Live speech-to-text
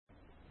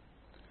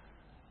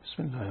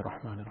بسم الله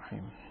الرحمن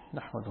الرحيم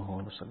نحمده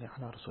ونصلي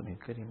على رسوله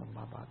الكريم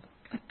أما بعد.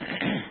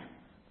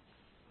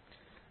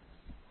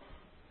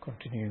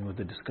 Continuing with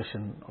the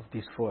discussion of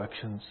these four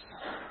actions,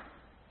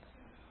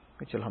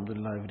 which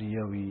alhamdulillah every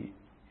year we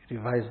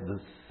revise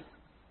this,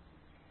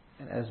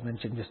 and as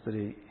mentioned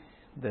yesterday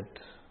that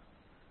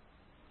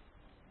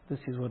this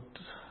is what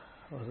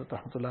Hazrat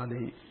Rahmatullah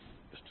alayhi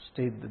used to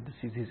state, that this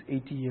is his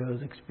 80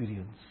 years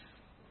experience.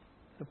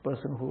 A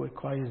person who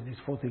acquires these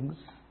four things,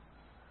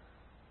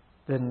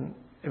 then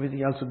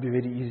everything else will be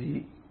very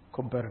easy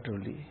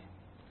comparatively.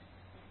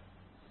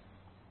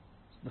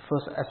 The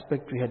first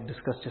aspect we had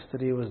discussed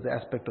yesterday was the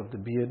aspect of the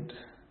beard.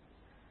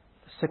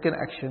 The second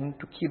action,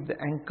 to keep the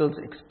ankles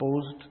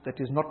exposed, that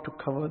is not to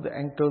cover the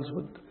ankles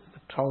with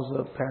the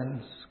trouser,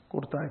 pants,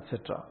 kurta,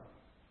 etc.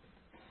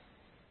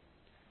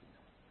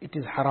 It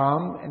is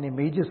haram and a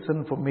major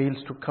sin for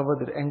males to cover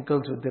their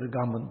ankles with their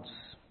garments.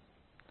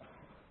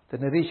 The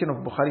narration of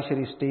Bukhari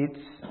Sharif states,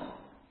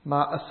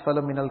 Ma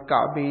asfala min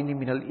al-ka'bayni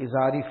min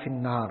al-izari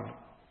fin nar.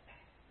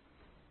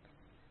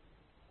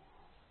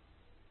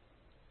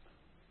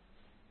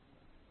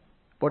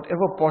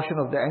 Whatever portion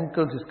of the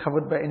ankles is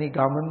covered by any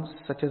garments,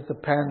 such as the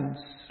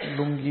pants,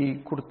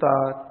 lungi,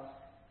 kurta,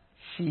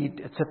 sheet,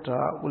 etc.,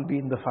 will be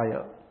in the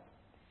fire.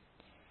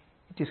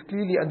 It is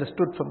clearly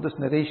understood from this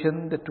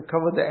narration that to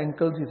cover the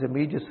ankles is a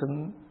major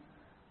sin,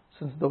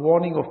 since the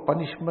warning of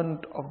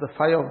punishment of the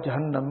fire of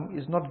Jahannam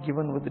is not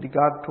given with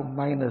regard to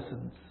minor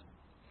sins.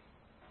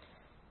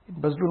 In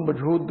Bazlul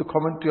Majhood, the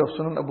commentary of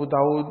Sunan Abu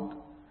Dawud,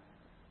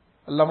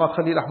 Allama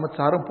Khalil Ahmad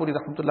Saharanpuri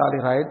Rahmatullah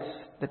alayhi writes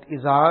that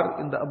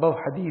izar in the above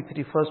hadith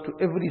refers to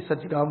every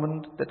such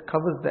garment that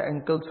covers the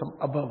ankles from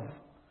above,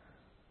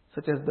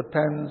 such as the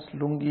pants,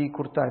 lungi,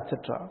 kurta,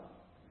 etc.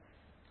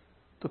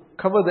 To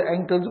cover the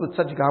ankles with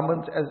such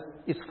garments as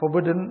is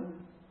forbidden,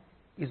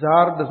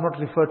 izar does not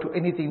refer to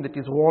anything that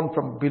is worn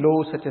from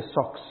below, such as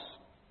socks.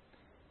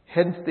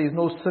 Hence, there is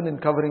no sin in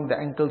covering the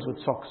ankles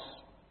with socks.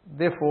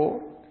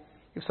 Therefore,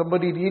 if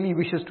somebody really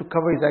wishes to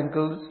cover his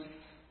ankles,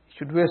 he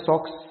should wear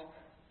socks.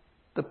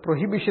 The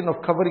prohibition of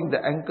covering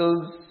the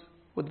ankles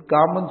with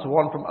garments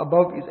worn from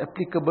above is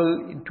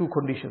applicable in two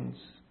conditions.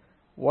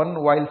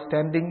 One, while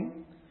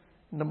standing.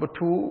 Number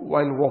two,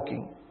 while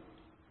walking.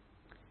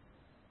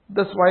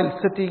 Thus, while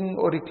sitting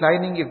or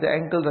reclining, if the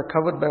ankles are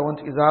covered by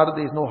one's izar,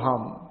 there is no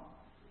harm.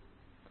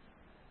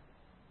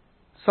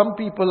 Some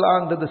people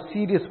are under the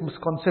serious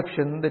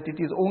misconception that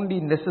it is only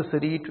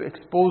necessary to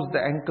expose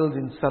the ankles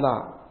in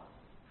salah.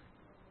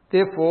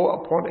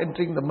 Therefore, upon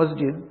entering the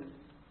masjid,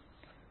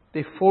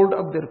 they fold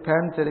up their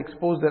pants and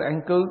expose their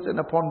ankles, and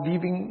upon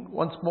leaving,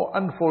 once more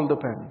unfold the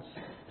pants.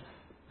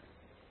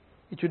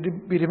 It should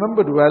be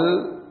remembered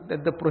well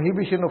that the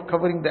prohibition of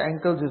covering the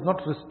ankles is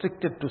not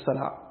restricted to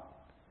salah.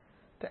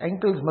 The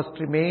ankles must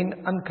remain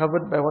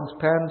uncovered by one's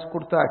pants,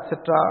 kurta,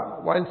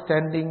 etc. while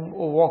standing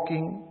or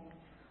walking,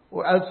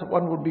 or else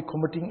one would be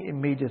committing a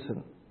major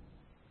sin.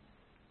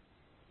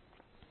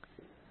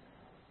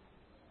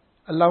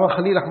 Allama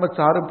Khalil Ahmad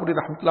Saharanpuri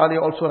Rahmatullah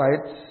alayhi also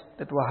writes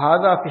that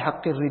وَهَذَا فِي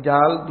حَقِّ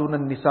الرِّجَالِ دُونَ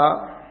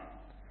النِّسَاءِ,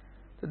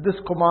 that this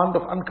command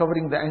of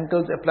uncovering the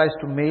ankles applies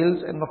to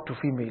males and not to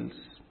females.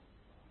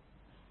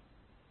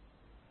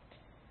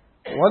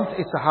 Once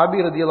a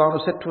Sahabi radiallahu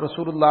anhu said to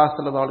Rasulullah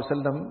sallallahu alaihi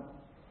wasallam,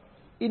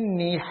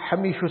 Inni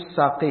hamishu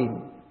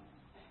saqain,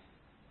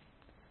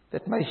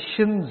 that my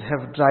shins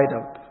have dried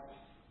up.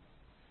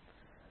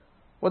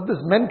 What this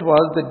meant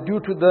was that due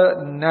to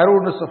the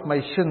narrowness of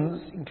my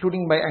shins,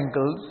 including my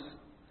ankles,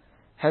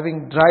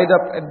 having dried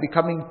up and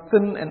becoming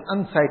thin and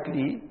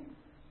unsightly,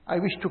 I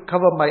wish to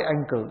cover my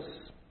ankles.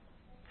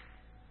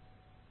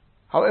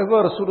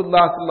 However,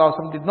 Rasulullah sallallahu alaihi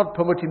wasallam did not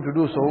permit him to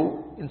do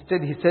so.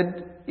 Instead, he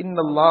said, Inna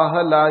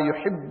Allah la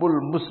yuhibbul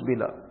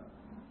musbila,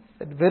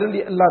 that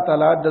verily Allah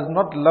Ta'ala does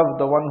not love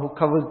the one who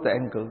covers the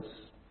ankles.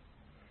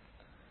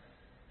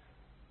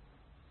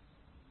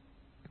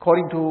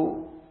 According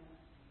to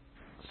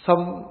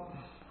some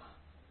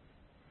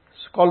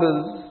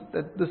scholars,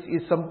 that this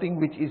is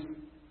something which is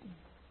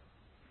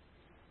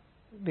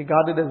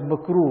regarded as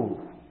makruh.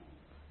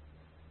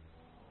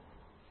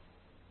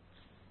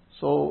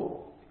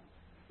 So,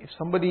 if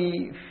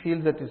somebody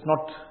feels that it's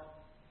not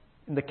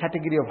in the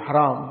category of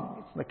haram,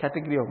 it's in the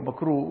category of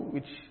makruh,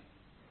 which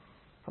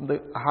from the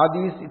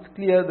hadith it's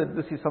clear that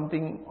this is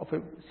something of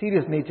a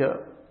serious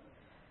nature.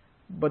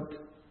 But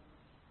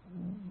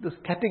this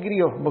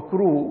category of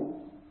makruh,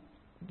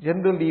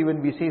 generally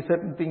when we say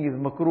certain thing is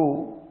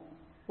makruh,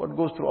 what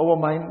goes through our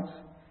minds,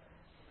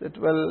 that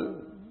well,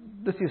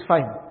 this is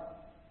fine.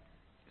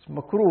 It's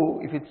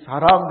makruh. If it's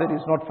haram, then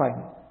it's not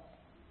fine.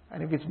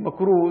 And if it's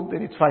makruh,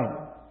 then it's fine.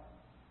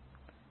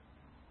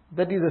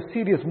 That is a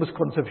serious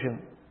misconception.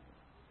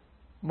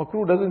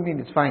 Makruh doesn't mean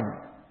it's fine.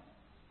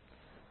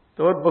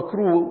 The word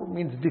makruh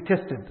means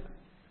detested.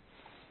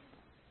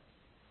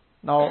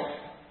 Now,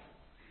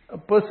 a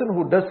person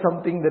who does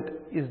something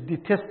that is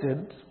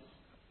detested,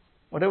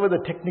 whatever the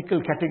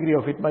technical category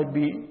of it might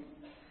be,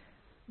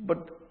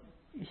 but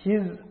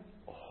his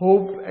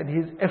hope and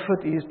his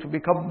effort is to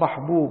become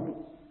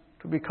mahbub,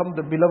 to become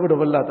the beloved of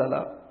Allah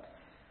Ta'ala.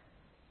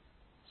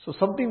 So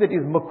something that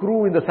is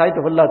makruh in the sight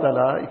of Allah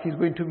Ta'ala, if he's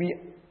going to be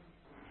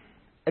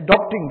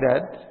adopting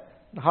that,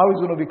 how is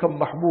it going to become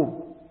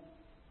mahbub?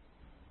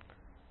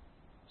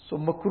 So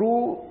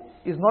makruh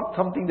is not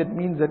something that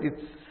means that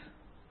it's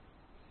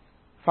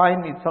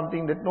fine, it's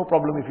something that no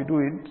problem if you do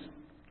it.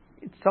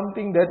 It's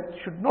something that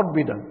should not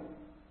be done.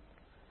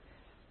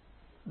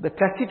 The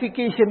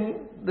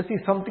classification, this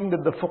is something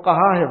that the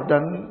fuqaha have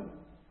done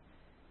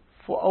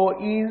for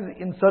our ease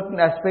in certain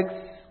aspects,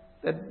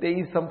 that there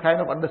is some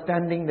kind of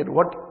understanding that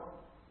what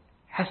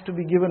has to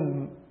be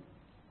given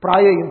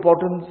prior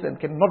importance and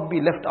cannot be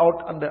left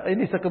out under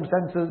any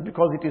circumstances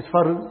because it is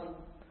farz,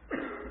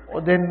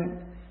 or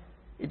then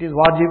it is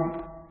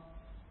wajib,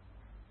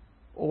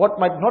 or what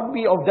might not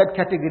be of that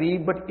category,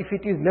 but if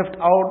it is left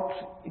out,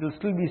 it will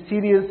still be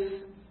serious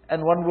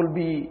and one will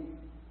be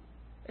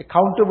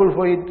accountable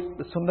for it,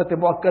 the sunnat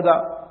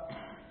muakkada.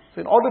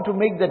 So in order to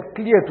make that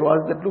clear to us,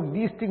 that look,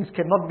 these things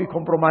cannot be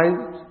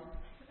compromised,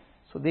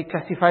 so they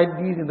classified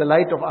these in the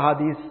light of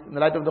ahadith, in the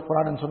light of the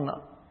Quran and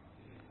Sunnah.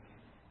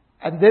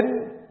 And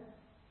then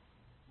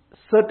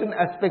certain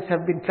aspects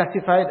have been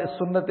classified as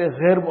sunnat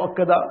ghair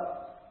muakkada.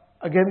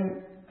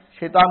 Again,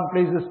 shaitan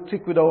plays this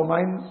trick with our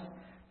minds,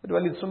 that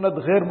well, it's sunnat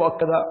ghair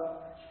muakkada.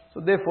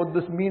 So therefore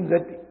this means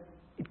that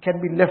it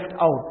can be left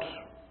out.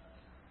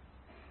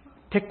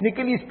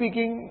 Technically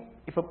speaking,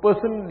 if a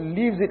person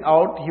leaves it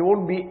out, he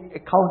won't be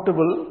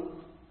accountable.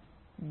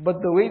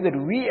 But the way that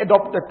we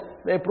adopt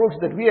that, the approach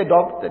that we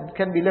adopt, that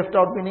can be left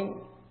out,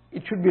 meaning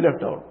it should be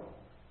left out.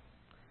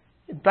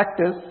 In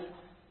practice,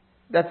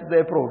 that's the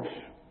approach.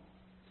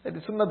 That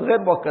is sunnat ghair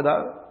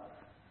muakkada.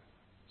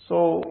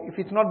 So if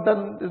it's not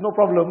done, there's no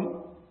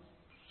problem.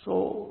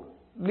 So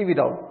leave it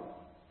out.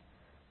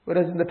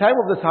 Whereas in the time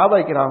of the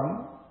Sahaba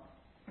Ikram,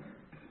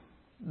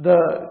 the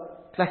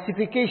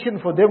classification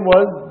for them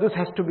was, this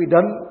has to be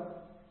done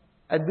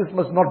and this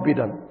must not be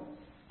done.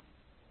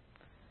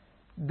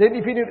 Then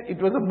if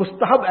it was a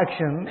mustahab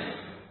action,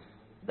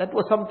 that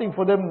was something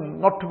for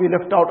them not to be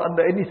left out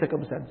under any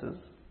circumstances.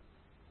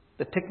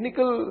 The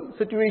technical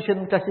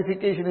situation,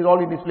 classification is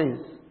all in its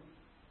place.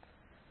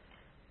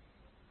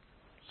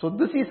 So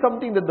this is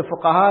something that the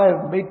fuqaha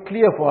have made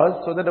clear for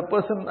us, so that a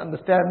person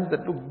understands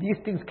that look, these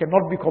things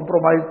cannot be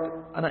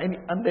compromised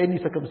under any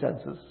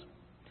circumstances.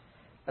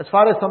 As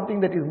far as something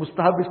that is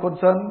mustahab is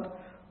concerned,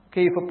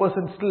 okay, if a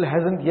person still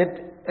hasn't yet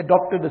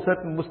adopted a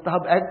certain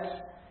mustahab act,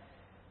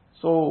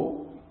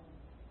 so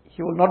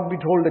he will not be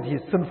told that he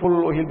is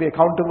sinful or he'll be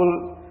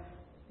accountable.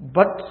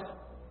 But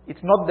it's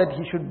not that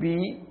he should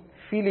be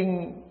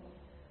feeling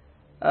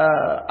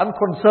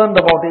unconcerned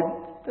about it,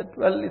 that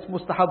well, it's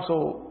mustahab,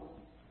 so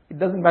it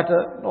doesn't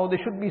matter. No, there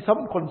should be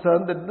some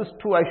concern that this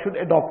too I should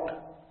adopt.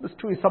 This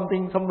too is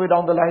something somewhere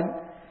down the line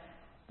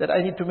that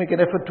I need to make an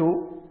effort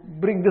to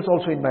bring this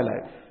also in my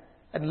life.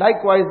 And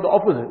likewise the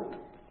opposite.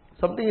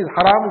 Something is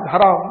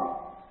haram,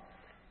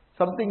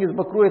 something is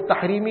makruh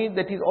tahrimi,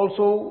 that is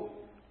also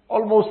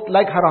almost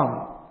like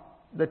haram.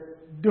 The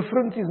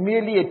difference is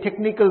merely a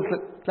technical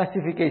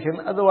classification,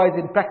 otherwise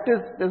in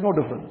practice there's no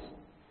difference.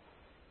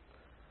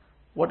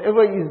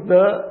 Whatever is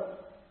the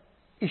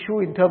issue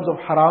in terms of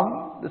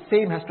haram, the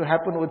same has to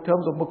happen with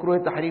terms of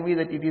makruh tahrimi,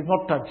 that it is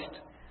not touched.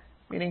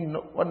 Meaning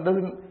one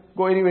doesn't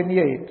go anywhere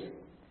near it.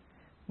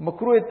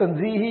 Makruh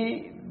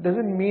tanzihi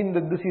doesn't mean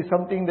that this is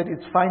something that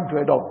is fine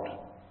to adopt.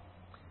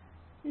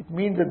 It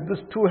means that this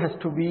too has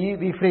to be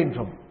refrained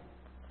from.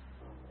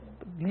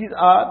 These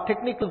are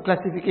technical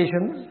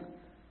classifications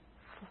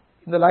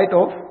in the light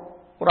of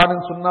Quran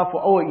and Sunnah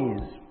for our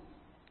ease.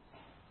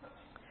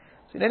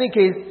 So in any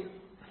case,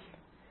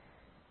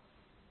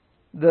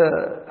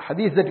 the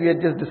hadith that we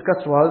had just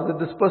discussed was that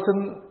this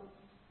person,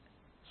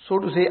 so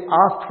to say,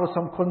 asked for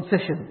some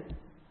concession.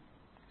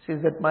 He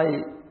says that my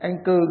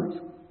ankles,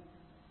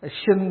 my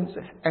shins,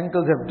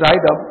 ankles have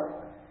dried up.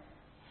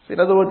 So in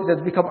other words, it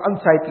has become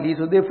unsightly,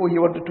 so therefore he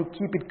wanted to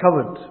keep it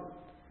covered.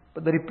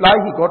 But the reply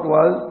he got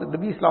was, that the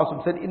Nabi Sallallahu Alaihi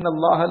Wasallam said, Inna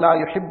Allah la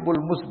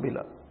yuhibbul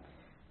musbila.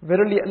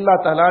 Verily Allah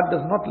Ta'ala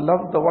does not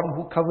love the one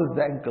who covers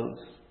the ankles.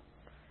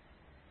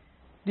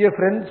 Dear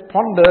friends,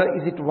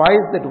 ponder, is it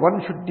wise that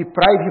one should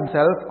deprive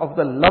himself of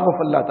the love of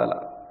Allah Ta'ala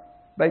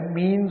by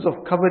means of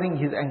covering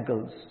his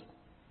ankles?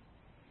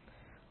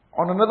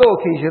 On another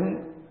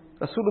occasion,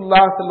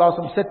 Rasulullah Sallallahu Alaihi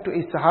Wasallam said to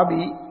a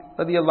Sahabi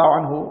radiyallahu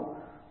anhu,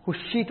 whose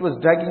sheet was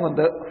dragging on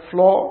the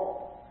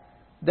floor,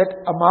 that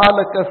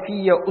amalaka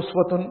fiyya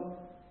uswatun,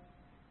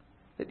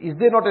 that is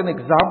there not an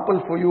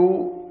example for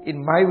you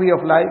in my way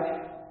of life?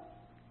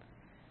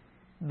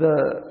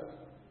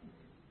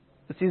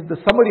 This is the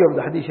summary of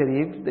the Hadith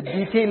Sharif. The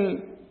detail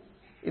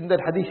in that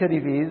Hadith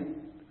Sharif is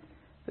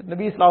that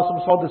Nabi Sallallahu Alaihi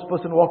Wasallam saw this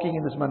person walking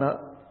in this manner,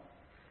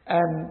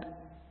 and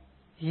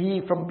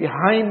he from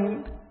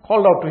behind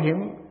called out to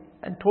him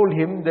and told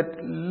him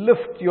that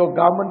lift your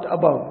garment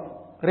above,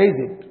 raise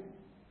it.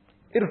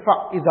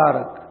 Irfa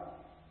izarak,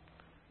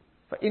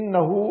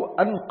 فَإِنَّهُ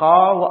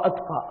أَنْقَى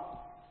وَأَتْقَى.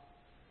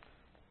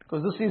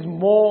 Because this is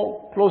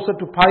more closer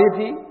to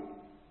piety,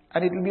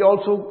 and it will be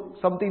also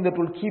something that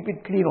will keep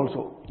it clean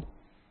also.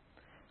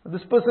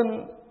 This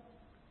person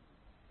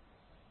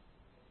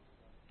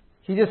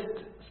He just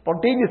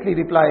spontaneously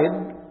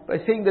replied by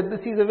saying that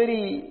this is a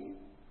very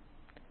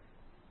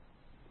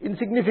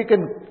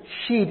insignificant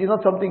sheet, it's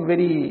not something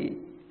very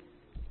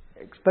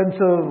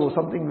expensive or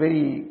something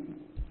very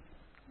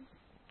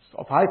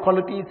of high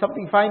quality, it's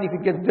something fine if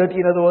it gets dirty,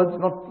 in other words,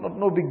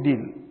 no big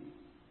deal.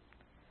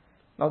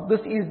 Now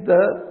this is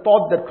the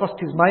thought that crossed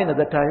his mind at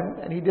that time,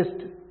 and he just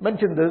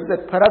mentioned this,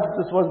 that perhaps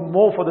this was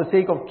more for the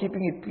sake of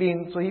keeping it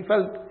clean, so he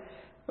felt,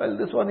 well,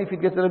 this one, if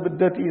it gets a little bit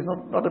dirty, is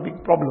not a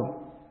big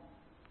problem.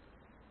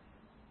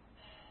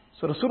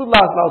 So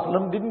Rasulullah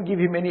ﷺ didn't give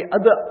him any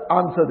other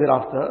answer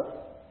thereafter,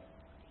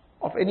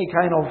 of any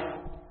kind of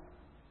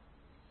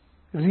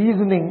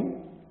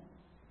reasoning,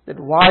 that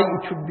why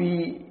it should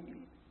be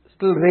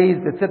still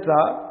raised, etc.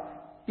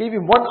 Gave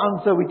him one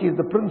answer, which is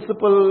the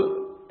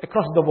principle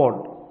across the board.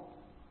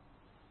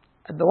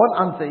 And the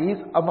one answer is,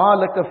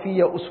 أَمَا لَكَ فِيَّ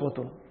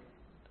أُسْوَةٌ.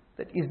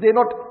 That is there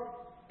not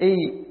a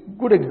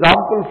good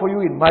example for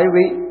you in my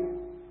way?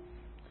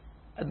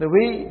 And the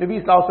way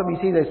Nabi Sallallahu Alaihi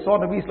Wasallam, he says, I saw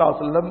Nabi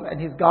Sallallahu Alaihi Wasallam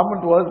and his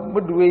garment was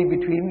midway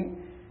between,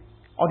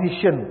 on his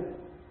shin.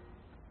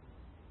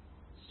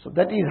 So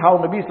that is how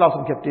Nabi Sallallahu Alaihi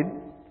Wasallam kept it.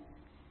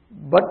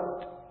 But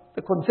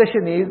the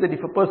concession is that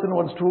if a person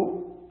wants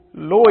to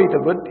lower it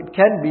a bit, it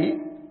can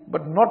be,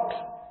 but not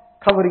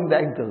covering the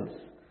ankles.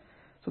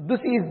 So this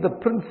is the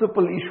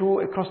principal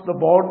issue across the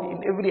board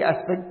in every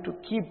aspect, to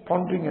keep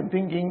pondering and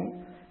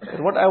thinking that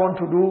what I want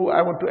to do,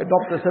 I want to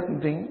adopt a certain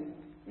thing.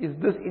 Is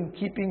this in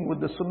keeping with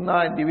the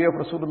sunnah and the way of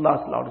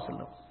Rasulullah Sallallahu Alaihi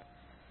Wasallam?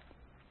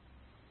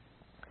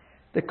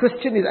 The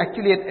question is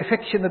actually an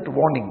affectionate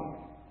warning.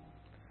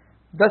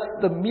 Thus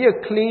the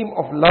mere claim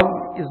of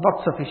love is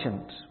not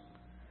sufficient.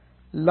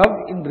 Love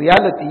in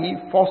reality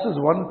forces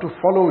one to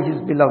follow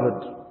his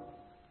beloved.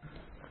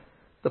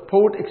 The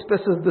poet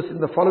expresses this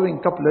in the following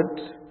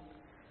couplet: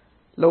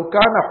 لو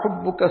كان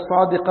حبك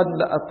صادقا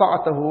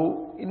لأطعته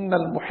إن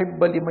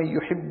المحب لمن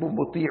يحب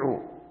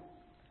مطيع.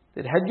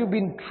 That had you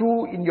been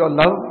true in your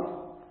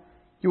love,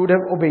 you would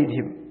have obeyed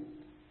him.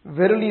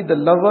 Verily the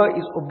lover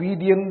is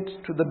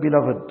obedient to the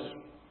beloved.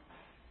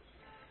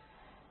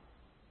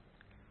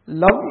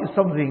 Love is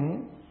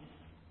something,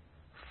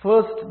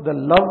 first the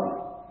love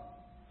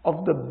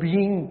of the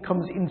being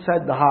comes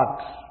inside the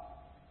heart.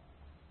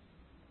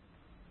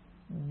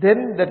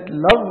 Then that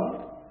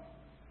love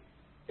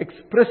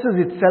expresses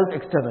itself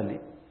externally.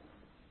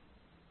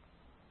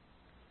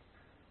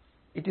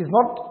 It is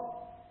not,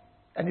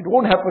 and it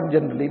won't happen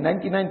generally,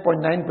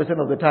 99.9%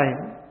 of the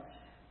time,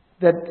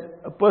 that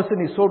a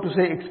person is, so to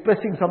say,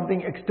 expressing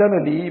something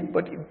externally,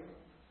 but it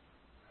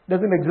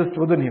doesn't exist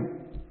within him.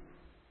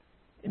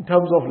 In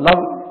terms of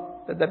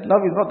love, that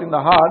love is not in the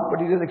heart,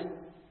 but he is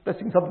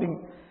expressing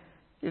something.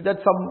 If that's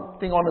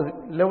something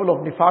on a level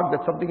of nifaq,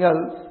 that's something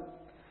else.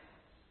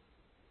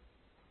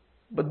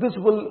 But this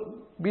will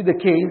be the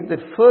case, that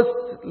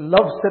first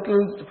love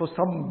settles for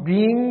some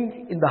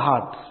being in the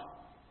heart.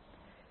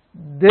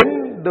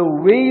 Then the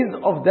ways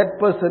of that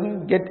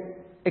person get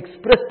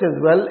expressed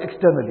as well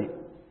externally.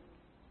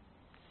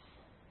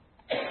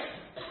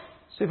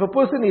 So if a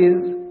person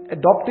is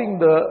adopting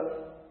the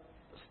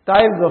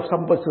styles of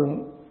some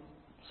person,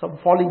 some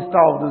falling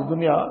star of this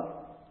dunya,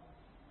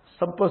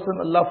 some person,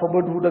 Allah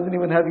forbid, who doesn't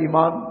even have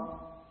iman,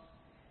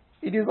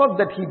 it is not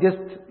that he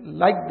just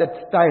liked that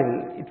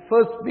style. It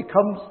first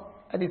becomes,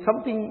 and it's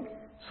something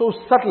so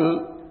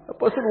subtle, a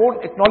person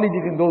won't acknowledge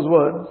it in those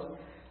words,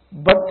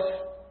 but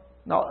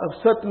now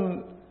a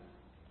certain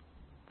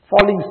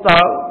falling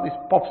star, these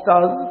pop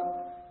stars,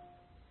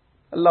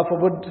 Allah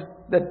forbid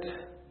that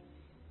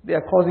they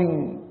are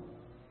causing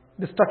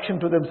destruction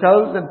to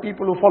themselves and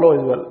people who follow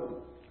as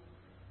well.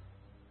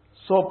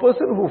 So a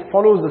person who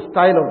follows the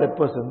style of that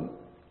person,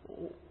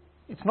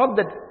 it's not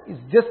that it's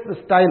just the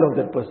style of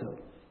that person.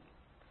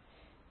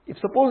 If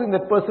supposing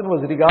that person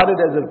was regarded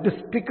as a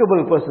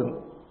despicable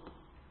person,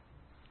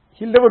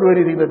 he'll never do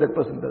anything that that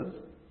person does.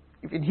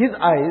 If in his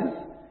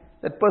eyes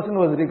that person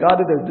was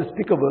regarded as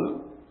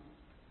despicable,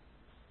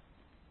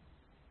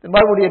 then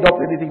why would he adopt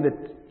anything that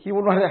he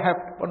would not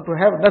want to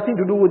have nothing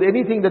to do with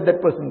anything that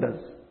that person does?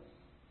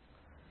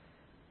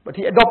 But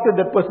he adopted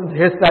that person's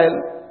hairstyle.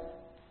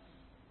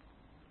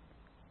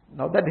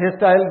 Now that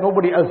hairstyle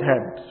nobody else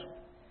had.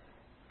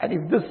 And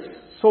if this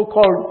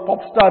so-called pop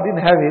star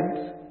didn't have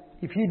it,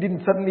 if he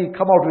didn't suddenly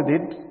come out with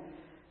it,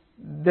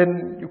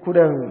 then you could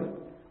have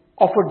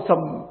offered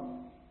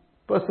some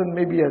person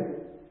maybe a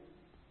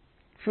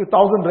few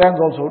thousand rands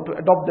also to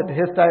adopt that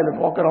hairstyle and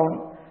walk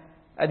around,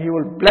 and he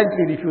will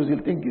blankly refuse.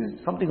 He'll think,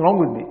 is something wrong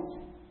with me?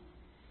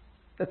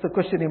 That's a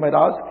question he might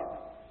ask,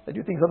 that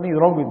you think something is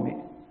wrong with me.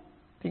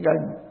 Think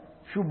I'm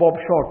few bob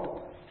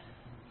short.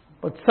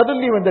 But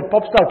suddenly when that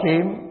pop star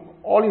came,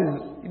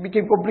 he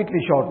became completely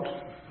short.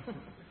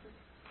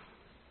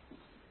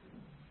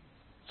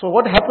 So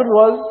what happened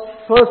was,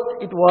 first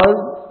it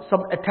was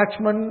some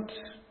attachment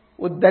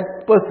with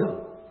that person.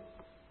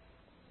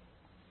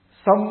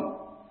 Some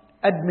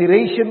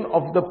admiration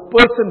of the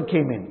person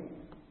came in.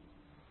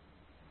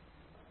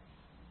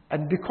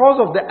 And because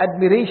of the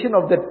admiration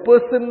of that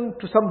person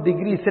to some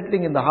degree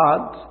settling in the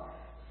heart,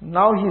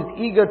 Now he is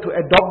eager to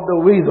adopt the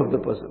ways of the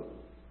person.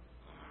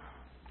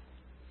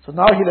 So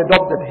now he'll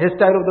adopt that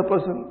hairstyle of the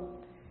person.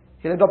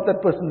 He'll adopt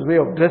that person's way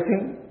of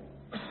dressing.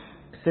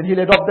 Then he'll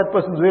adopt that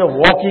person's way of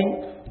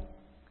walking.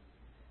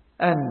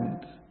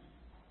 And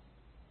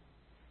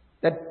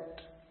that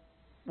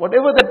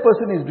whatever that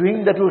person is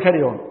doing, that will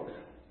carry on.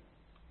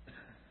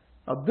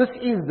 Now this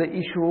is the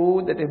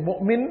issue that a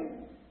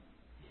mu'min,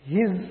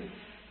 his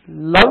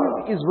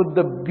love is with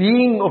the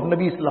being of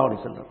Nabi Sallallahu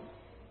Alaihi Wasallam.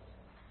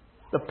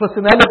 The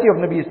personality of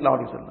Nabi Sallallahu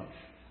Alaihi Wasallam.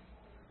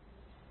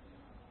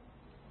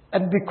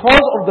 And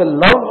because of the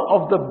love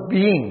of the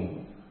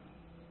being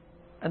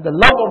and the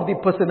love of the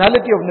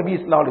personality of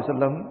Nabi Sallallahu Alaihi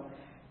Wasallam,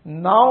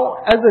 now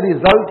as a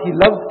result he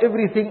loves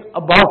everything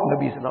about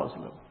Nabi Sallallahu Alaihi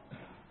Wasallam.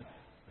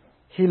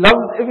 He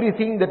loves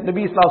everything that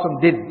Nabi Sallallahu Alaihi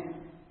Wasallam did.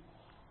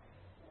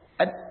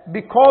 And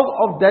because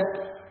of that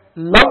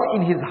love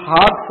in his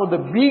heart for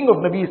the being of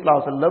Nabi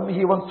Sallallahu Alaihi Wasallam,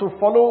 he wants to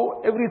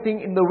follow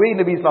everything in the way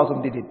Nabi Sallallahu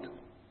Alaihi Wasallam did it.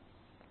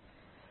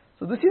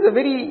 So this is a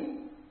very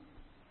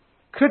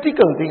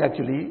critical thing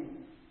actually,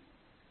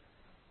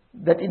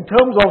 that in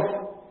terms of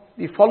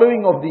the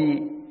following of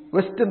the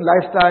Western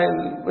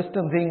lifestyle,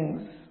 Western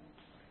things,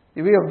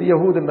 the way of the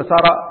Yahud and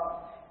Nasara,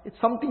 it's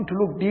something to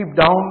look deep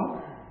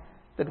down,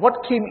 that what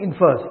came in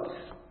first,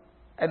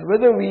 and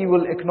whether we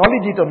will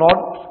acknowledge it or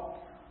not,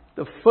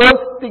 the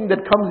first thing that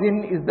comes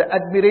in is the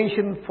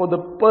admiration for the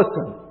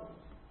person,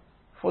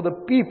 for the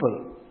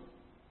people.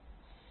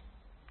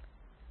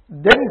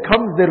 Then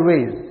comes their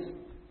ways.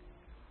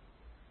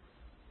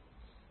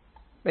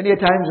 Many a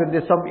times when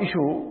there's some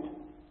issue,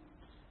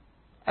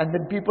 and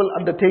then people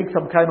undertake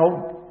some kind of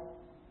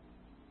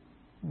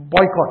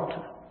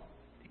boycott,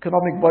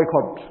 economic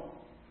boycott.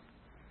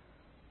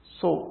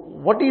 So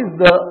what is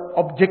the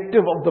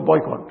objective of the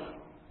boycott?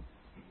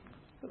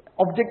 The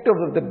objective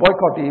of the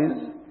boycott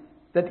is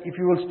that if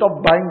you will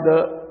stop buying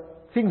the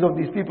things of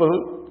these people,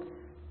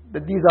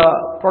 that these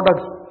are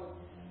products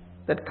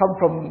that come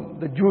from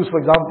the Jews, for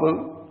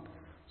example,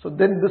 so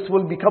then this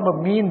will become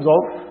a means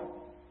of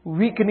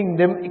weakening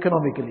them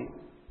economically.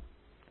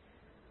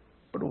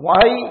 But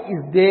why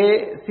is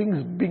there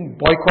things being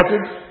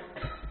boycotted?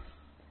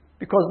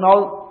 Because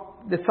now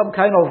there's some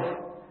kind of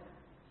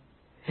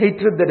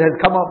hatred that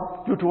has come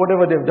up due to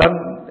whatever they've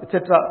done,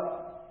 etc.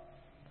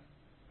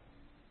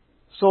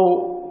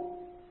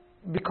 So,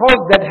 because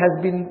that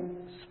has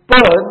been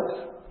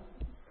spurred,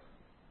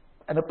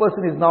 and a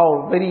person is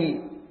now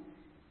very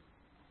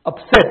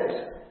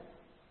upset,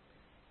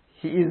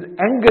 he is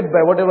angered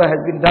by whatever has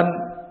been done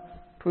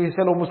to his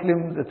fellow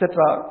Muslims, etc.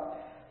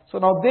 So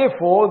now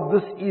therefore,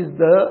 this is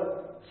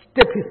the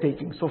step he's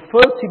taking. So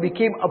first he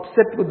became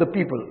upset with the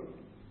people.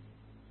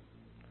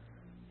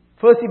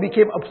 First he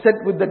became upset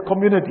with that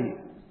community.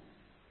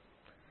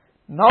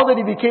 Now that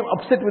he became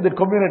upset with that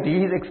community,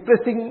 he is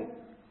expressing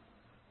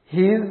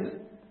his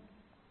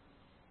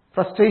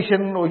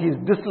frustration or his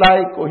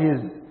dislike or his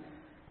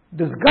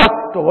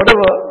disgust or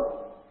whatever.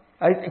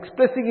 He's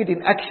expressing it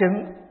in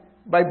action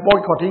by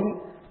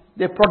boycotting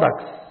their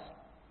products.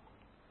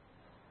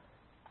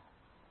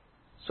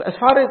 So as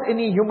far as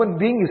any human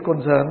being is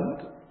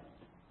concerned,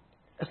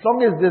 as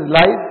long as there's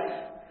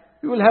life,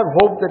 we will have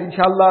hope that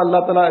inshallah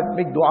Allah Ta'ala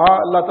make dua,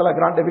 Allah Ta'ala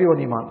grant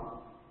everyone iman.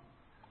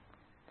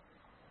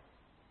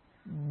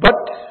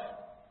 But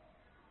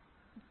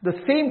the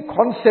same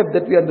concept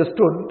that we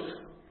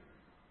understood,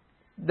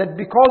 that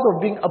because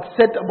of being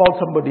upset about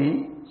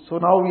somebody, so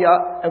now we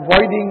are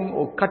avoiding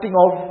or cutting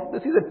off,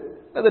 this is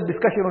another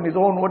discussion on its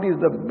own, what is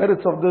the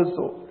merits of this,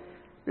 so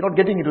we're not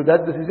getting into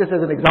that, this is just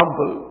as an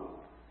example.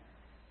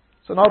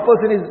 So now a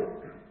person is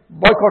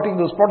boycotting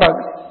those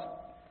products,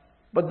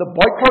 but the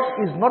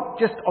boycott is not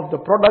just of the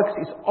products,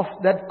 it's of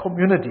that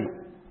community.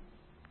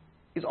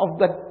 It's of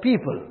that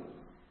people.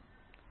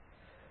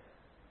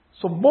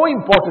 So more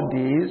important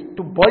is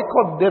to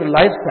boycott their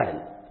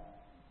lifestyle.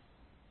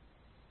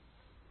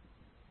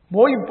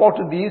 More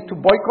important is to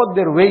boycott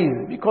their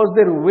ways, because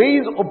their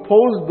ways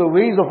oppose the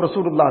ways of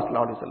Rasulullah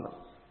sallallahu alaihi wasallam.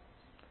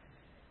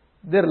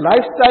 Their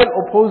lifestyle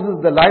opposes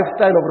the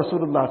lifestyle of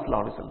Rasulullah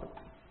sallallahu alaihi wasallam.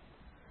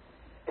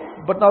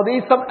 But now there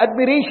is some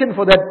admiration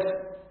for that,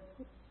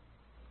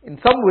 in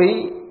some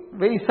way,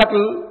 very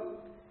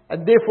subtle,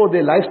 and therefore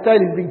their lifestyle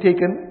is being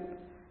taken,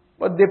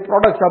 but their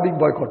products are being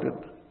boycotted.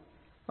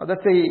 Now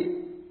that's a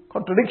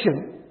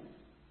contradiction,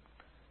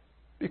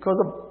 because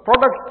the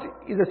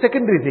product is a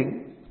secondary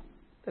thing,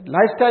 that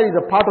lifestyle is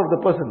a part of the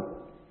person.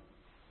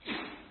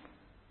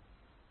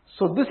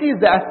 So this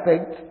is the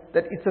aspect,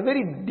 that it's a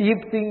very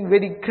deep thing,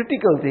 very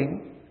critical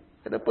thing,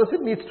 that a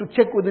person needs to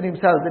check within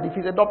himself, that if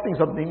he's adopting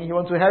something, he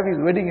wants to have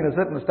his wedding in a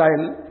certain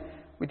style,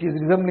 which is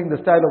resembling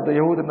the style of the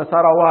Yahud and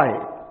Nasara. Why?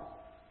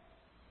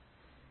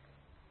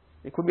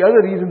 There could be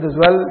other reasons as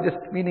well,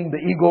 just meaning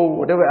the ego,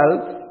 whatever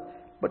else.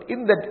 But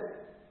in that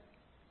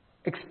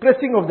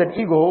expressing of that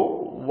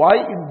ego, why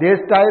in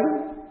their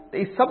style,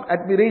 there is some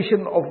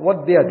admiration of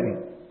what they are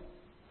doing.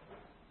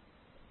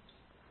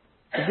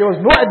 If there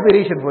was no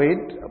admiration for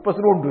it, a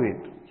person won't do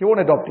it. He won't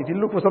adopt it. He'll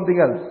look for something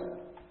else.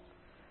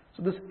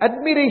 So this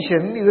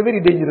admiration is a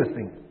very dangerous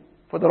thing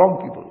for the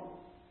wrong people.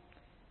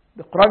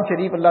 The Quran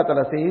Sharif, Allah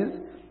Ta'ala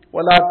says,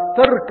 وَلَا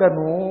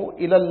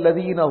تَرْكَنُوا إِلَى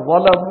الَّذِينَ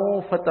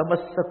ظَلَمُوا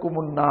فَتَمَسَّكُمُ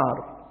النَّارِ.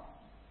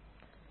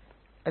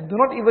 And do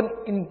not even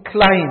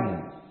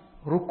incline,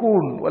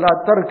 rukun,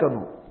 وَلَا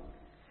تَرْكَنُوا.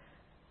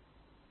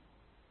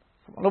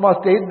 Some ulama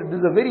state that this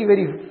is a very,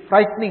 very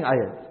frightening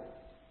ayat.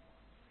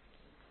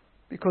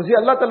 Because here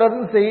Allah Ta'ala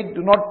doesn't say,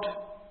 do not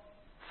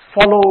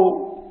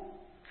follow,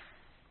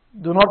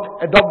 do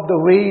not adopt the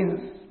ways.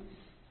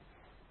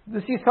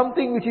 This is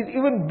something which is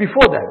even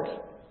before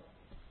that.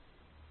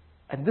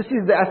 And this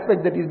is the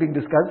aspect that is being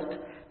discussed,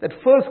 that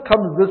first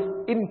comes this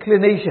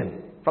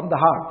inclination from the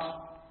heart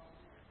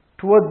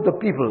towards the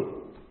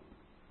people,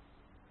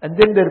 and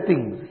then their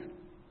things.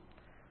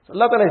 So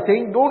Allah Ta'ala is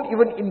saying, don't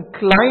even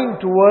incline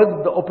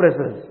towards the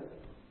oppressors.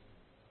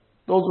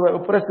 Those who have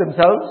oppressed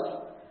themselves,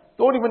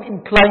 don't even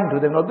incline to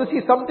them. Now this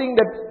is something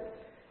that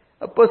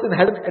a person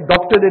hasn't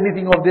adopted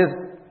anything of this.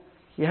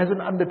 He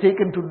hasn't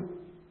undertaken to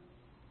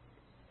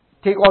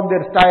take on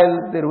their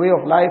style, their way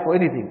of life or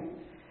anything.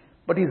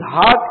 But his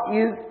heart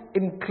is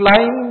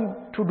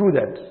inclined to do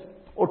that,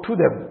 or to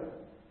them.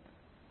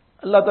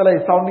 Allah Ta'ala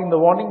is sounding the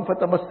warning,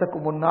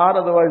 فَتَمَسَّكُمُ النَّارِ.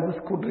 Otherwise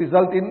this could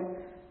result in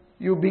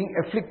you being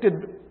afflicted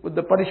with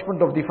the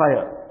punishment of the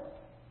fire.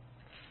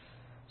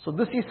 So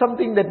this is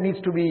something that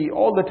needs to be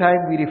all the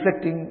time be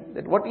reflecting,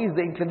 that what is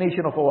the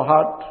inclination of our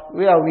heart,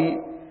 where are we,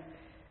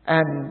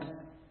 and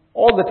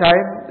all the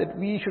time that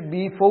we should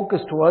be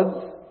focused towards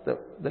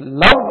the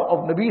love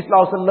of Nabi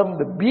Sallallahu Alaihi Wasallam,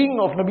 the being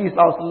of Nabi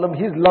Sallallahu Alaihi Wasallam.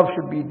 His love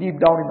should be deep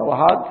down in our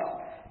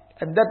hearts,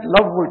 and that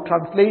love will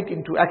translate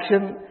into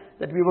action,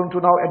 that we want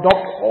to now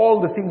adopt all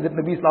the things that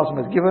Nabi Sallallahu Alaihi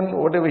Wasallam has given,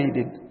 or whatever he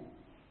did.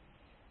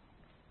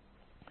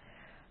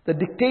 The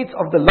dictates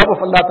of the love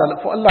of Allah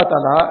Ta'ala, for Allah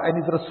Ta'ala and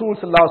His Rasul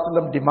Sallallahu Alaihi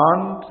Wasallam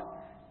demand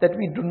that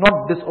we do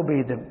not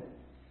disobey them.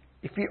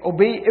 If we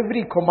obey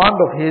every command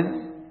of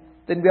His,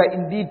 then we are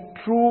indeed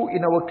true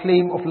in our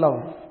claim of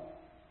love.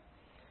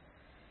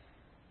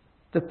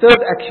 The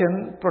third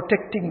action,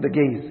 protecting the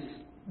gaze.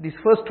 These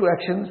first two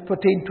actions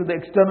pertain to the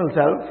external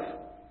self,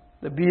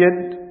 the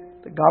beard,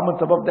 the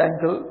garments above the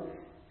ankle,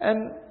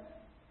 and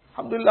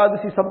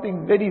alhamdulillah, this is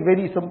something very,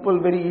 very simple,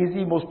 very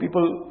easy. Most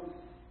people,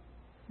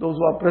 those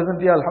who are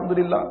present here,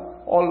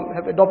 alhamdulillah, all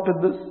have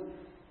adopted this.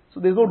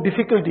 So there's no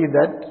difficulty in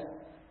that.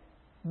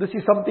 This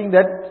is something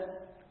that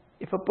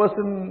if a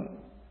person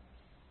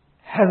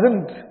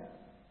doesn't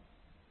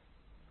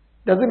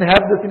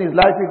have this in his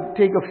life, it will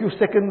take a few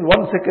seconds,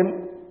 1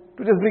 second,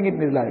 to just bring it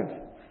in his life.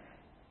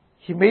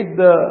 He made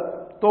the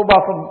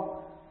tawbah from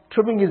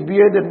trimming his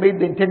beard and made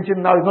the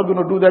intention, now he's not going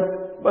to do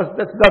that, but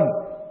that's done.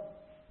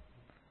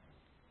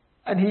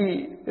 And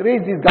he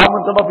raised his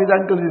garments above his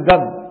ankles, is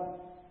done.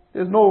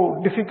 There's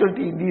no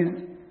difficulty in these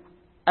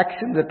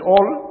actions at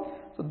all.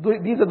 So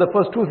these are the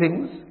first two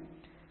things.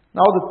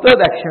 Now the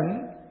third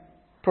action,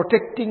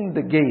 protecting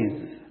the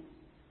gaze.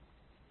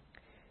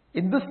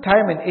 In this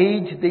time and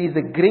age, there is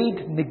a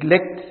great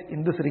neglect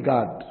in this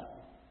regard.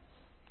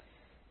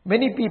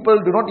 Many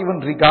people do not even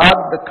regard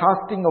the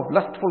casting of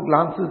lustful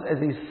glances as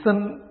a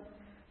sin,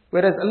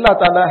 whereas Allah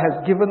Ta'ala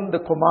has given the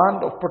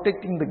command of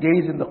protecting the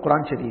gaze in the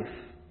Quran Sharif.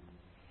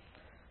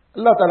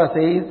 Allah Ta'ala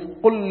says,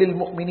 قُلْ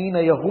لِلْمُؤْمِنِينَ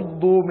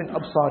يَغُضُّوا مِنْ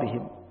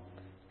أَبْصَارِهِمْ.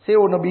 Say,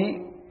 O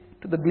Nabi,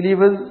 to the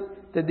believers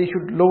that they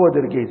should lower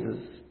their gazes.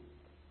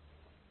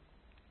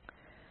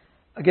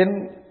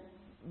 Again,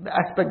 the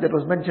aspect that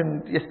was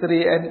mentioned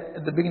yesterday and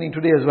at the beginning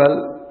today as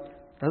well,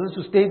 that is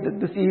to state that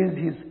this is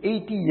his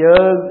 80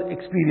 years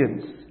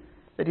experience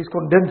that he's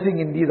condensing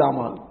in these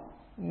amal.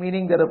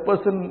 Meaning that a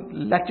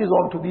person latches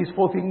on to these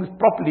four things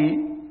properly,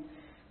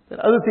 then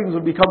other things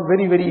will become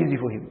very, very easy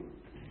for him.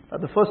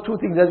 The first two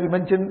things, as we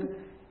mentioned,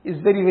 is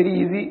very, very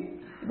easy.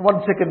 In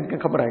 1 second can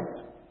come right.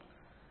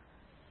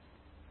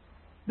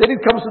 Then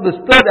it comes to this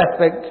third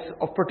aspect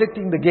of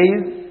protecting the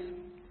gaze.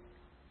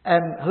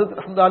 And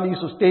Hazrat Ahmad Ali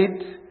used to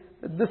state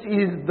that this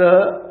is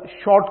the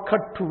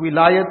shortcut to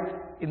wilayat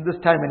in this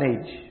time and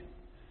age.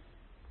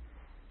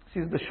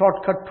 This is the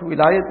shortcut to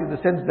wilayat in the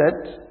sense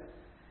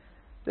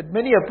that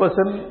many a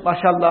person,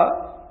 mashallah,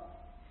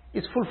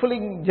 is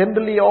fulfilling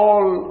generally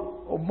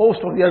all or most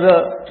of the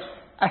other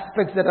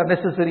aspects that are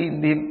necessary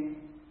in deen.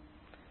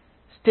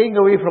 Staying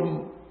away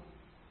from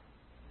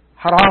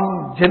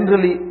haram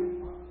generally.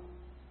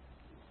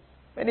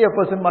 Many a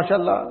person,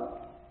 mashallah,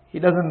 he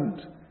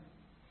doesn't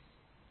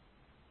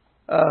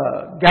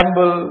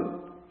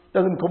gamble,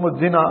 doesn't commit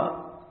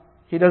zina,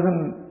 he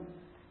doesn't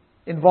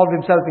involve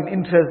himself in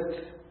interest,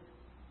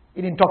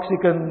 in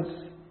intoxicants,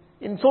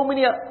 in so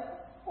many,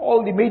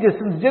 all the major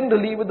sins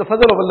generally with the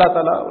fazl of Allah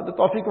Ta'ala, with the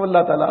tawfiq of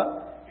Allah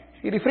Ta'ala,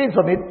 he refrains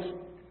from it.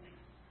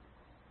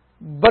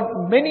 But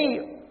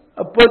many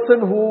a person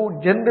who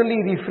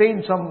generally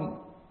refrains from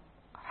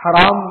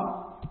haram,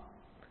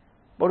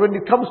 but when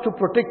it comes to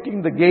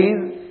protecting the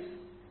gaze,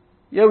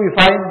 here we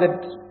find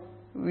that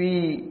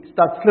we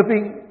start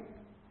slipping,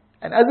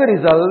 and as a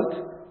result,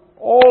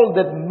 all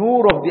that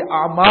noor of the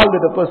a'mal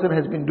that a person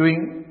has been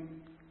doing,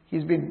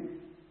 he's been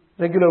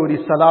regular with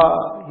his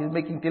salah, he's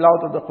making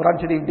tilawat of the Quran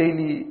Sharif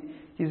daily,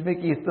 he's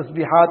making his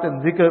tasbihat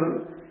and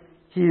zikr,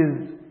 he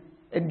is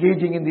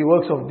engaging in the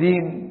works of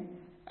deen,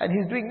 and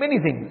he's doing many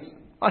things.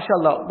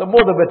 MashaAllah, the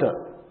more the better.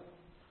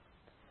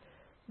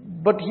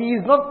 But he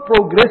is not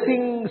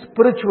progressing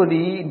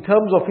spiritually in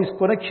terms of his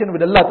connection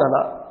with Allah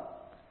Ta'ala,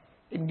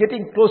 in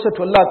getting closer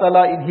to Allah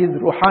Ta'ala in his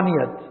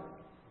ruhaniyat,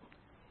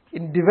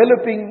 in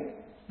developing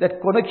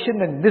that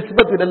connection and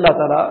nisbat with Allah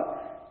Ta'ala.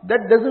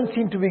 That doesn't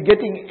seem to be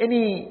getting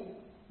any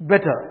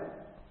better.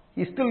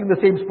 He's still in the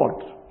same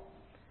spot.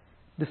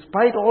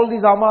 Despite all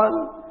these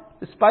amal,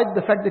 despite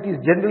the fact that he's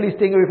generally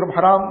staying away from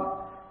haram,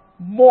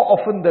 more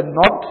often than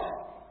not,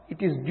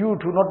 it is due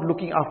to not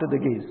looking after the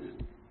gaze.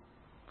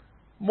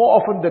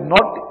 More often than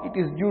not, it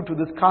is due to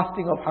this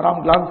casting of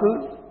haram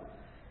glances,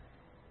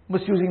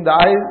 misusing the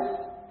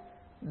eyes,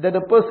 that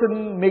a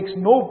person makes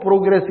no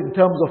progress in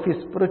terms of his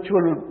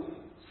spiritual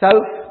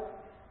self,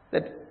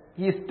 that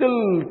he is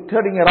still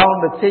turning around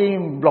the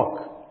same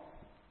block.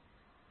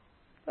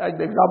 Like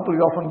the example we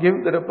often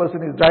give, that a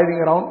person is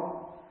driving around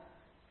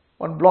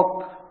one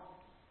block,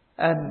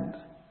 and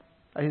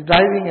he's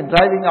driving and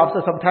driving.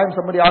 After some time,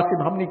 somebody asks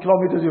him, how many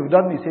kilometers you've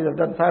done? He says, I've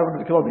done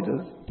 500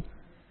 kilometers.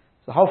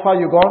 So how far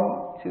you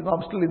gone? He says, no,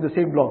 I'm still in the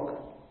same block.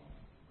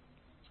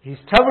 He's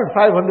traveled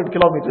 500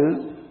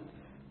 kilometers,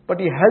 but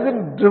he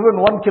hasn't driven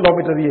 1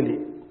 kilometer really.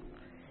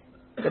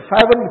 That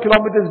 500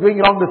 kilometers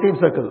going around the same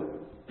circle.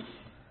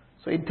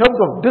 So in terms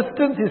of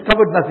distance, he's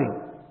covered nothing.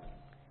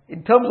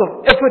 In terms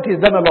of effort,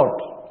 he's done a lot.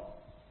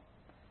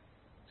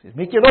 So he's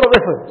making a lot of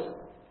efforts,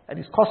 and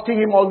it's costing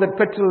him all that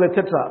petrol,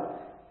 etc.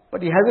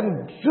 But he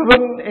hasn't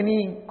driven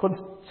any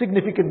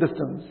significant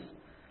distance.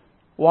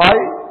 Why?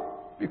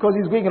 Because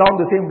he's going around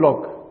the same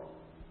block.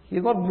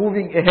 He's not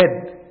moving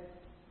ahead.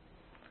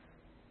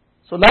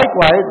 So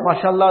likewise,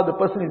 mashallah, the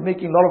person is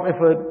making a lot of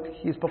effort.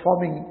 He's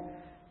performing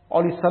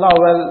all his salah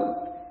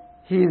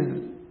well. He's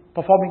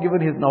performing even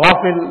his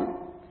nawafil.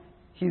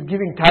 He's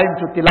giving time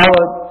to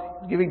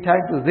tilawat, giving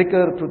time to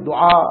zikr, to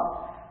dua,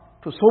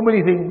 to so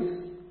many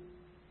things.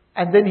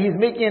 And then he's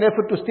making an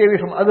effort to stay away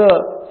from other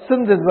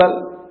sins as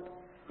well.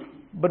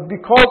 But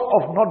because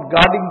of not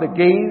guarding the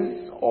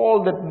gaze,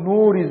 all that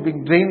nur is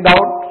being drained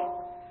out.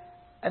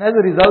 And as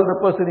a result, the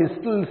person is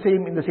still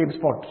in the same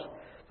spot.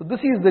 So this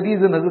is the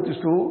reason Hazrat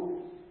used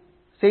to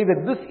say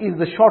that this is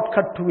the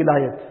shortcut to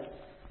wilayat.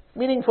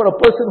 Meaning for a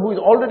person who is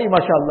already,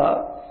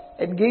 mashallah,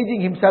 engaging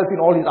himself in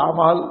all his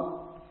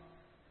amal.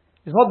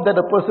 It's not that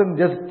a person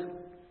just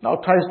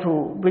now tries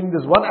to bring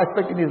this one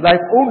aspect in his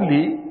life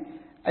only,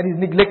 and is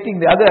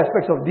neglecting the other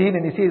aspects of deen,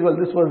 and he says, well,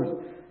 this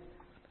was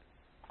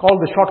called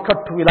the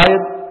shortcut to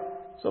wilayat.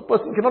 So a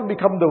person cannot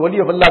become the wali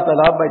of Allah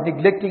Ta'ala by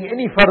neglecting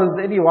any farz,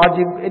 any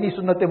wajib, any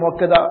sunnat-e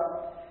muakkada,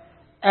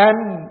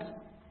 and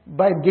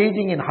by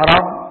engaging in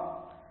haram.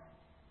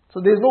 So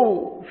there is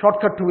no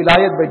shortcut to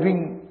wilayat by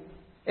doing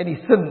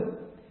any sin.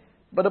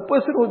 But a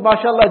person who is,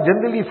 mashallah,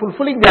 generally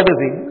fulfilling the other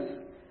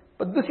things,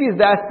 but this is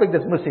the aspect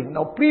that's missing.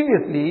 Now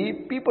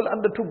previously, people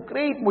undertook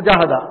great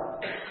mujahada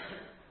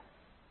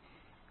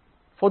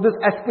for this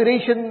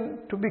aspiration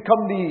to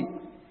become the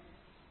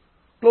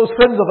close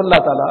friends of Allah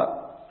Ta'ala.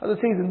 As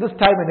it says, in this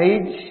time and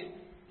age,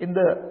 in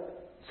the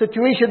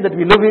situation that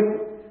we live in,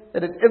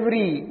 that at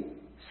every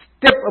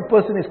step a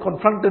person is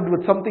confronted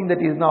with something that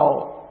is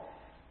now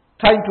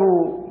trying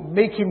to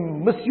make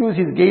him misuse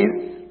his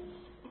gaze.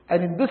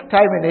 And in this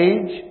time and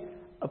age,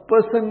 a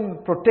person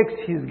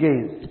protects his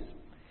gaze.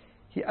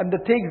 He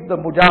undertakes the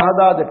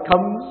mujahada that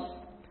comes,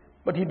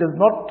 but he does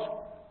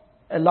not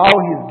allow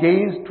his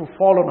gaze to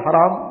fall on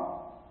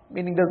haram,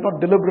 meaning does not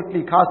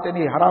deliberately cast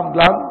any haram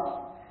glance.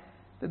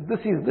 That this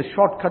is the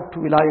shortcut to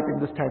wilayat in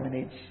this time and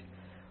age.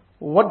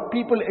 What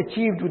people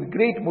achieved with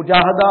great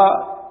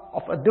mujahada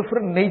of a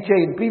different nature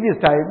in previous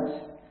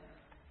times,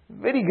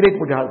 very great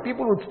mujahada.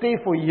 People would stay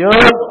for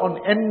years on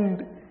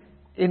end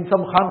in some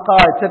khanqa,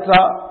 etc.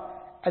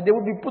 And they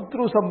would be put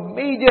through some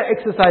major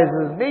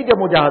exercises, major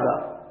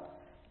mujahada,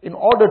 in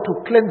order to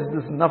cleanse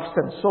this nafs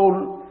and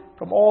soul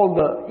from all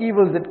the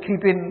evils that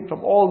creep in,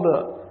 from all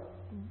the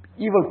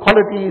evil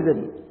qualities.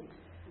 And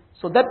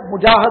so that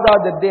mujahada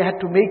that they had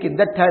to make in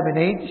that time and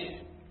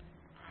age,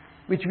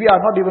 which we are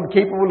not even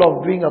capable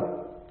of doing a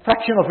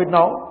fraction of it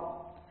now,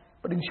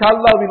 but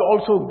inshallah we'll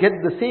also get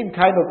the same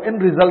kind of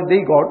end result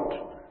they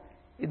got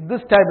in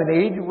this time and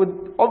age, with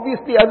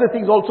obviously other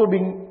things also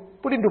being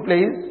put into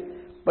place,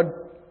 but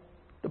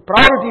the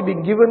priority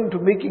being given to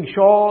making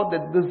sure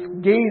that this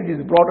gaze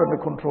is brought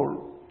under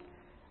control.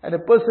 And a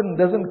person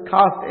doesn't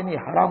cast any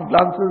haram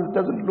glances,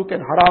 doesn't look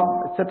at haram,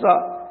 etc.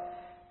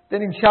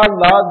 Then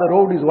inshallah the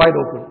road is wide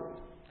open.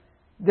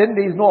 Then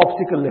there is no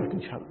obstacle left,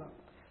 inshallah.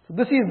 So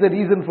this is the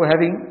reason for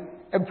having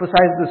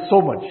emphasized this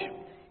so much.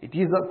 It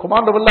is a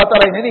command of Allah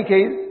Ta'ala in any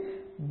case,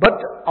 but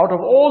out of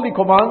all the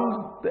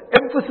commands, the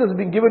emphasis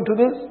being given to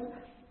this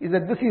is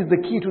that this is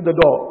the key to the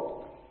door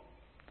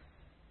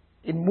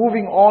in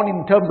moving on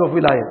in terms of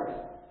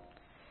wilayat.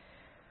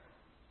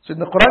 So in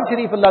the Quran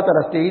Sharif, Allah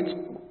Ta'ala states,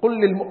 قُلْ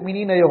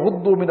لِلْمُؤْمِنِينَ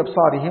يَغُضُّوا مِنْ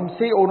أَبْصَارِهِمْ.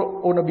 Say,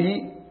 O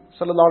Nabi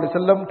Sallallahu Alaihi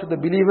Wasallam, to the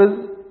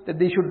believers that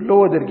they should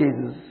lower their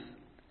gazes.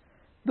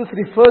 This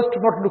refers to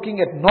not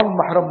looking at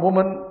non-mahram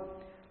women.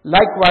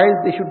 Likewise,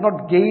 they should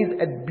not gaze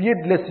at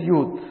beardless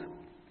youth.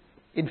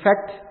 In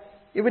fact,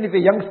 even if a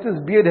youngster's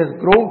beard has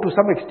grown to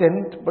some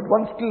extent, but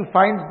one still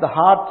finds the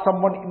heart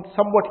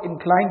somewhat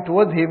inclined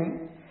towards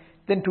him,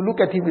 then to look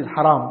at him is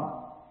haram.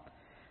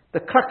 The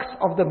crux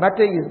of the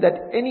matter is that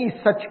any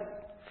such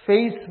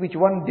face which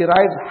one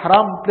derives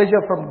haram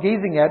pleasure from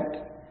gazing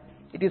at,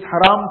 it is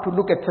haram to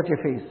look at such a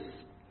face.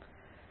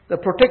 The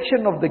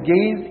protection of the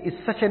gaze is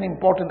such an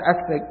important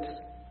aspect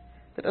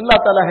that Allah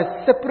Ta'ala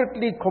has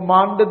separately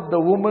commanded the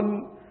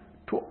woman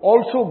to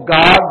also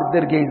guard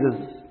their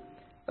gazes.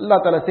 Allah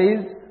Ta'ala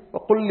says,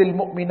 وَقُلْ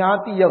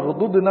لِلْمُؤْمِنَاتِ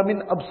يَغْضُضْنَ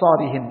مِنْ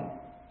أَبْصَارِهِنْ.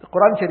 The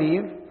Quran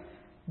Sharif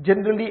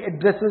generally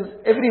addresses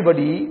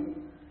everybody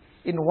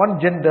in one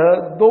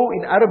gender, though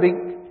in Arabic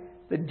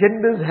the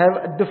genders have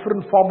a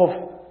different form of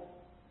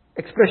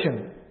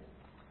expression.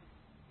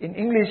 In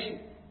English,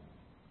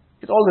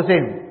 it's all the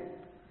same.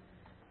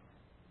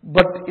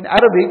 But in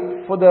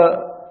Arabic,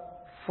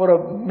 for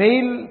a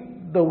male,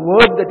 the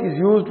word that is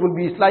used will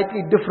be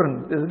slightly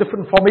different. There's a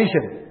different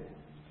formation.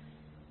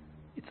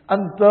 It's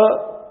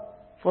anta.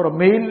 For a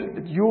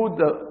male,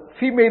 the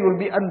female will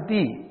be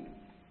anti.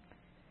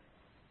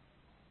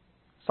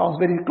 Sounds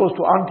very close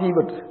to auntie,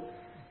 but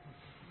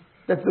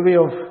that's the way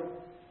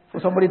for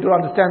somebody to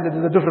understand that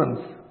there's a difference.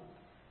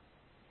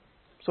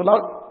 So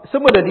now,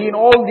 similarly, in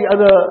all the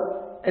other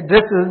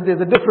addresses,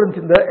 there's a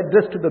difference in the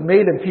address to the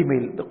male and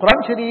female. The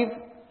Quran Sharif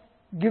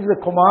gives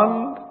a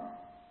command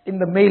in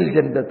the male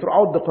gender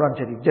throughout the Quran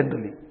Sharif,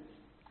 generally.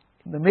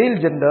 In the male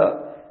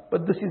gender,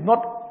 but this is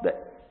not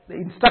the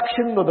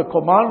instruction or the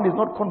command is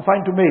not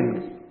confined to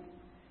males.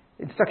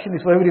 Instruction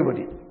is for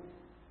everybody.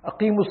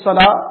 Aqimus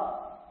Salah.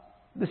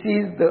 This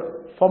is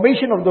the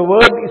formation of the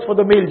word is for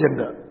the male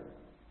gender.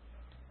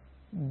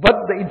 But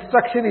the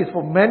instruction is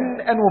for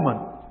men and women.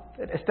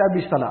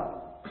 Establish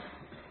Salah.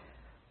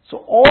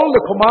 So all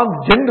the commands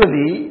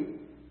generally,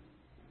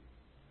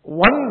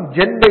 one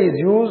gender is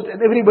used and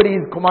everybody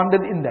is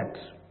commanded in that.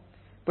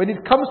 When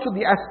it comes to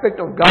the aspect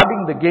of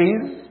guarding the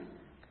gaze,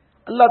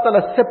 Allah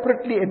Ta'ala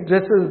separately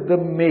addresses the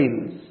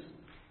males.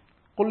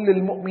 قُلْ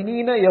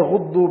لِلْمُؤْمِنِينَ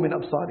يَغُضُّوا مِنْ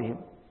أَبْصَارِهِمْ.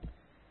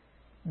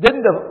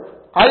 Then the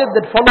ayat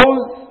that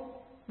follows,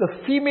 the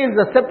females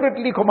are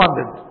separately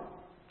commanded.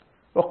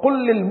 وَقُلْ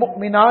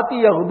لِلْمُؤْمِنَاتِ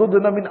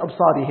يَغْضُضْنَ مِنْ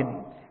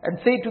أَبْصَارِهِمْ. And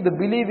say to the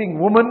believing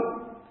woman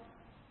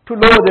to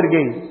lower their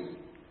gaze.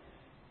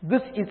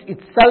 This is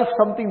itself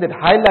something that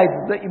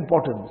highlights the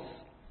importance.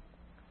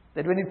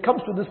 That when it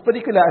comes to this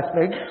particular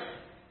aspect,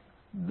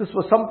 this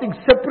was something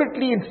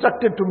separately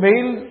instructed to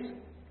males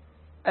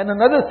and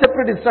another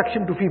separate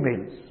instruction to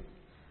females.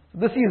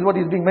 This is what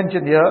is being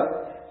mentioned here,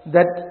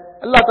 that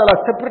Allah Ta'ala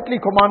separately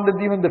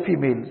commanded even the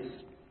females.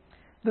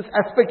 This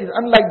aspect is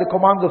unlike the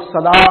commands of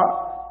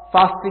salah,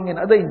 fasting and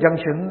other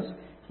injunctions,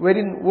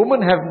 wherein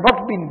women have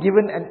not been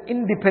given an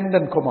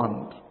independent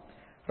command.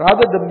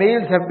 Rather, the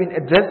males have been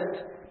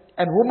addressed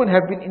and women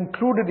have been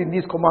included in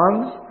these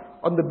commands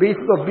on the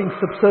basis of being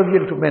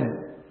subservient to men.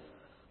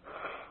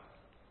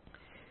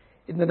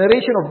 In the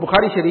narration of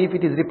Bukhari Sharif,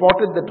 it is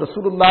reported that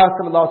Rasulullah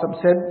sallallahu alaihi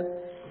wasallam said,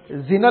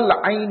 "Zinal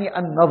aini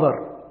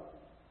an-nazar,"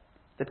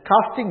 that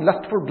casting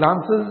lustful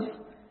glances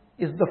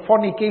is the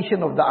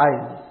fornication of the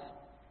eyes.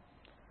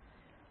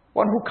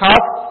 One who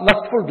casts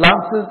lustful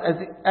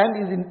glances and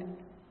is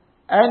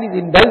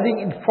indulging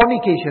in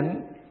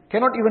fornication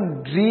cannot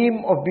even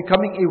dream of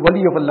becoming a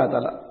wali of Allah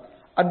Ta'ala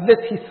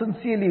unless he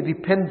sincerely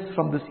repents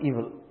from this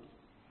evil.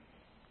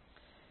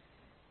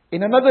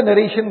 In another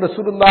narration,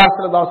 Rasulullah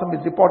sallallahu alaihi wasallam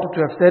is reported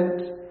to have said,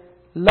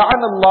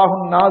 "La'ana Allahu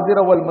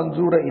an-nazira wal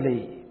manzura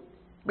ilayhi."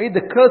 May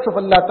the curse of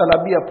Allah Ta'ala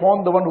be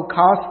upon the one who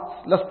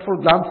casts lustful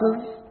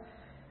glances,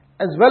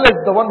 as well as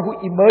the one who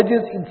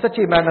emerges in such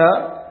a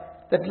manner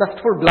that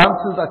lustful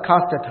glances are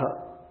cast at her.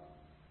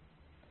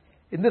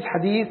 In this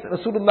hadith,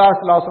 Rasulullah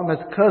sallallahu alaihi wasallam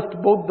has cursed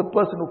both the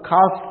person who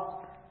casts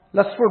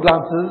lustful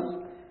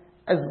glances,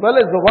 as well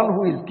as the one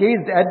who is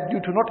gazed at due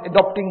to not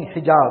adopting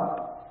hijab.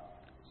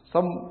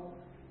 Some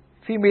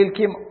female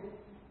came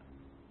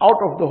out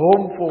of the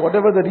home for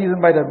whatever the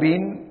reason might have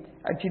been,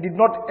 and she did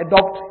not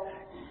adopt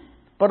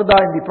parda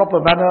in the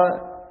proper manner.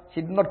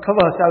 She did not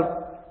cover herself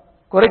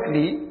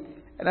correctly,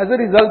 and as a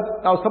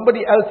result, now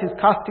somebody else is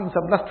casting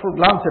some lustful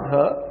glance at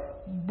her.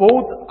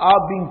 Both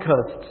are being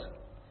cursed.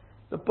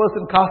 The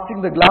person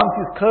casting the glance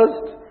is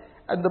cursed,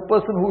 and the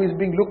person who is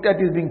being looked at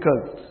is being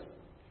cursed.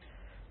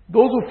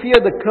 Those who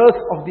fear the curse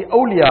of the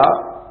awliya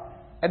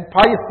and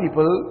pious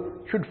people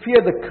should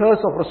fear the curse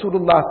of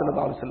Rasulullah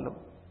sallallahu alaihi wasallam.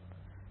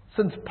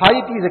 Since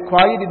piety is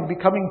acquired in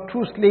becoming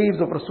true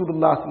slaves of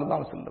Rasulullah sallallahu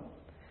alaihi wasallam.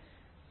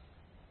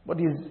 What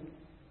is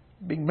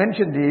being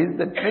mentioned is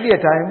that many a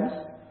times,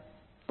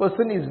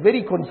 person is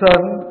very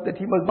concerned that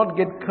he must not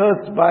get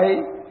cursed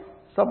by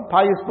some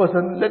pious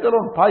person, let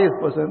alone pious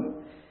person.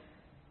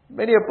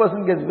 Many a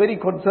person gets very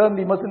concerned,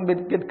 he mustn't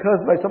get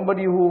cursed by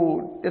somebody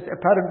who just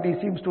apparently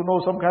seems to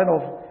know some kind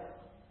of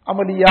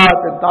amaliyat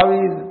and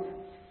taweez.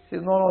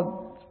 Says,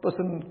 no, this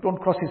person don't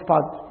cross his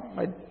path.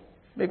 Might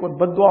make one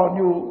bad dua on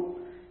you,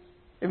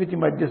 everything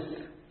might just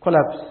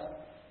collapse.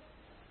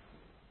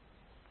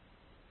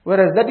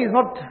 Whereas that is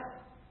not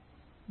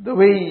the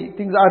way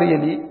things are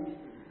really.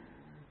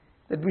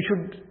 That we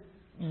should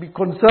be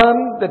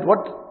concerned that what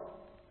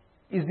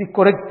is the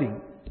correct thing.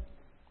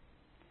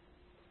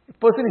 If a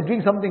person is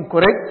doing something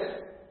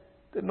correct,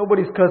 then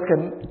nobody's curse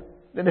can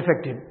then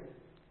affect him.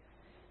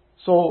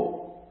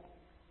 So,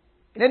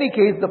 in any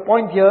case, the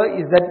point here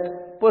is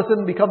that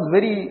person becomes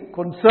very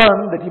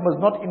concerned that he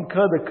must not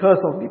incur the curse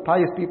of the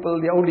pious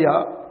people, the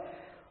awliya.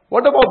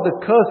 What about the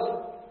curse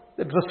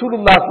that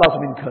Rasulullah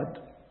ﷺ incurred?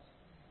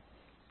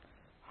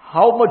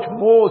 How much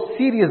more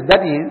serious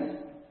that is,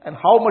 and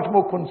how much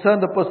more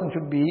concerned the person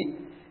should be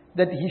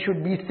that he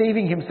should be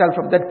saving himself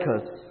from that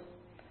curse.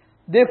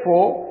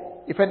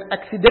 Therefore, if an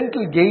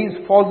accidental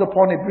gaze falls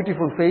upon a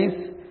beautiful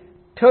face,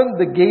 turn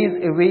the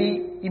gaze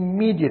away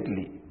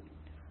immediately.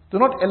 Do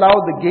not allow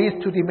the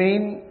gaze to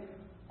remain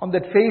on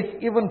that face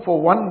even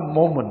for one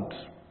moment.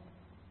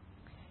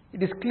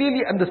 It is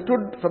clearly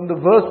understood from the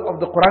verse of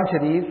the Quran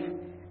Sharif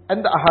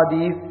and the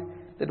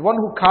Ahadith that one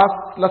who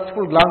casts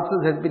lustful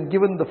glances has been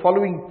given the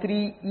following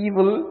three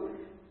evil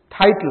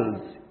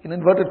titles. In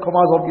inverted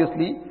commas,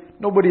 obviously.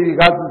 Nobody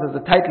regards this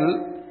as a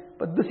title.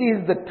 But this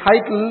is the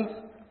titles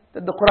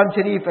that the Quran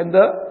Sharif and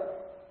the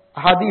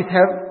Ahadith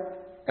have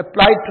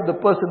applied to the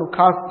person who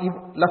casts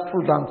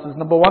lustful glances.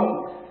 Number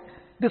one,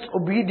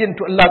 disobedient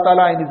to Allah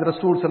Ta'ala and His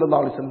Rasul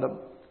Sallallahu Alaihi Wasallam.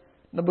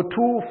 Number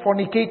two,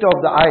 fornicator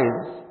of the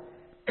eyes.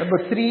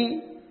 Number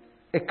three,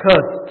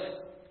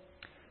 accursed.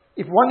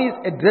 If one is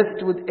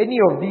addressed with any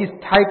of these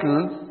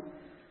titles,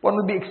 one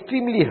will be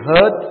extremely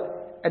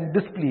hurt and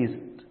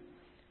displeased.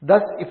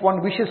 Thus, if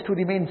one wishes to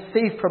remain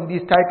safe from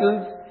these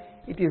titles,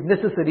 it is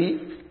necessary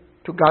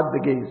to guard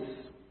the gaze.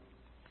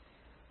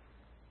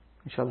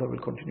 Inshallah, we'll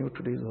continue.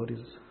 Today's Zuhr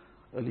is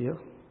earlier.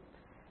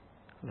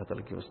 Allah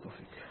Ta'ala give us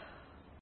tawfiq.